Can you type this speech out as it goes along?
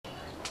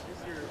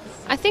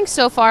I think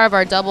so far of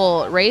our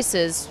double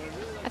races,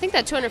 I think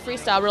that 200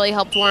 freestyle really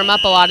helped warm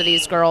up a lot of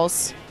these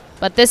girls.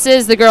 But this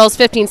is the girls'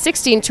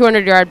 15-16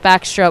 200-yard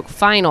backstroke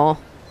final.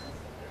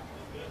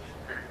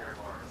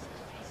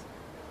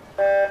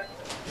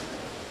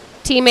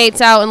 Teammates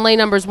out in lane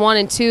numbers 1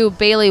 and 2,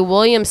 Bailey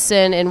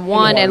Williamson in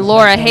 1 and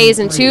Laura Hayes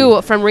in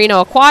 2 from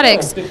Reno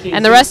Aquatics.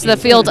 And the rest of the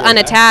field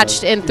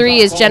unattached. In 3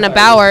 is Jenna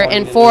Bauer.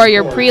 In 4,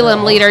 your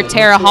prelim leader,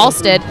 Tara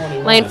Halstead.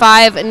 Lane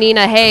 5,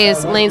 Nina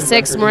Hayes. Lane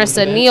 6,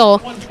 Marissa Neal.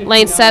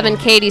 Lane 7,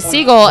 Katie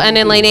Siegel. And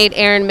in lane 8,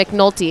 Erin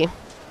McNulty.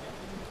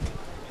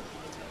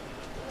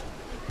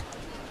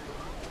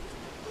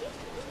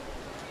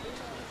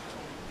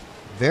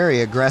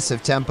 Very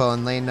aggressive tempo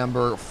in lane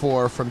number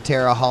 4 from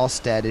Tara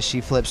Halstead as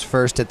she flips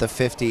first at the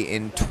 50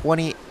 in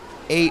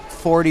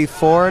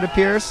 28:44, it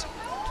appears.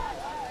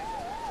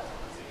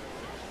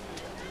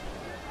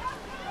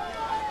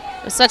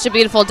 It's such a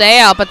beautiful day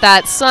out, but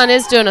that sun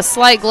is doing a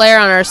slight glare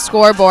on our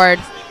scoreboard.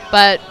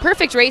 But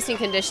perfect racing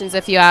conditions,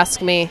 if you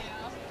ask me.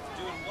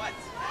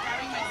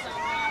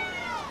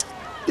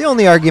 The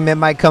only argument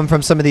might come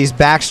from some of these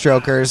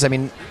backstrokers. I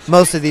mean,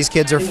 most of these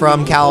kids are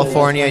from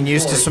California and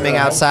used to swimming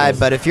outside,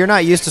 but if you're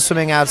not used to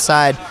swimming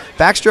outside,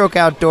 backstroke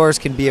outdoors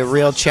can be a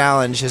real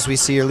challenge, as we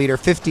see your leader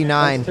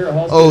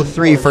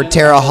 59:03 for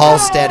Tara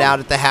Halstead out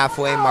at the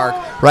halfway mark.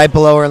 Right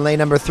below her in lane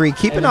number 3.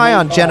 Keep an eye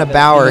on Jenna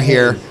Bauer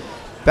here.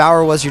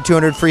 Bauer was your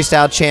 200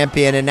 freestyle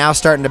champion and now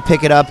starting to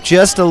pick it up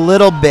just a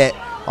little bit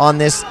on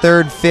this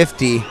third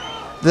 50.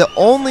 The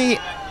only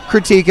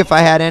critique, if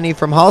I had any,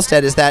 from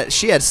Halstead is that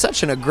she had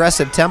such an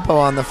aggressive tempo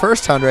on the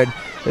first 100.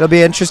 It'll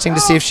be interesting to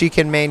see if she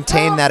can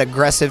maintain that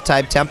aggressive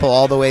type tempo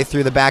all the way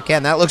through the back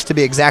end. That looks to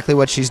be exactly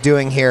what she's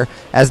doing here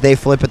as they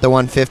flip at the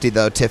 150,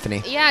 though,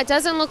 Tiffany. Yeah, it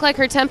doesn't look like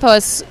her tempo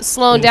is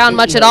slowing down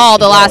much at all.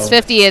 The last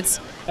 50 is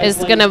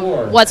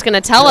what's gonna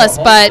tell us.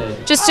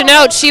 But just to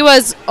note, she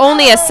was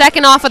only a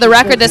second off of the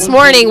record this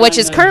morning, which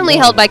is currently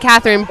held by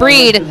Catherine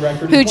Breed,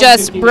 who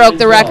just broke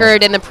the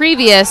record in the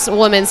previous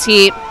women's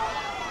heat.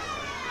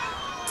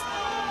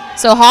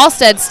 So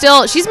Halstead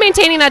still, she's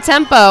maintaining that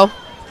tempo.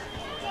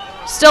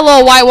 Still a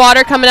little white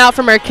water coming out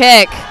from her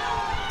kick.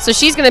 So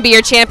she's going to be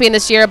your champion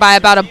this year by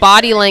about a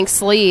body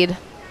length's lead.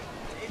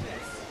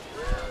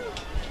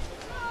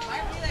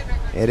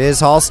 It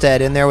is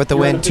Halstead in there with the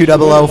win,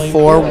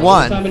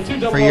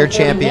 2:00.41 for your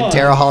champion,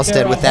 Tara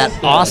Halstead, with that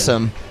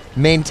awesome,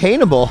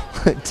 maintainable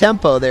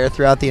tempo there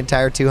throughout the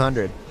entire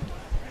 200.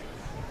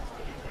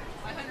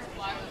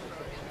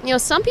 You know,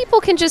 some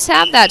people can just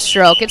have that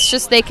stroke. It's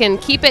just they can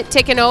keep it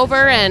ticking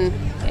over and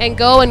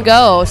go and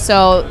go.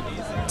 So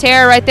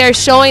Tara right there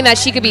showing that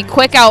she could be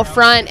quick out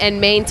front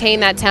and maintain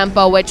that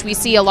tempo, which we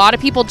see a lot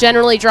of people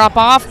generally drop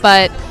off,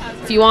 but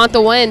if you want the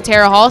win,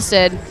 Tara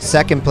Halstead.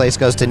 Second place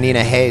goes to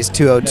Nina Hayes,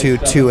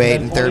 2:02.28,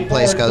 and third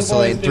place goes to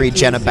lane 3,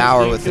 Jenna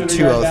Bauer with a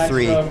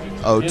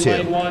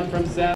 2:03.02.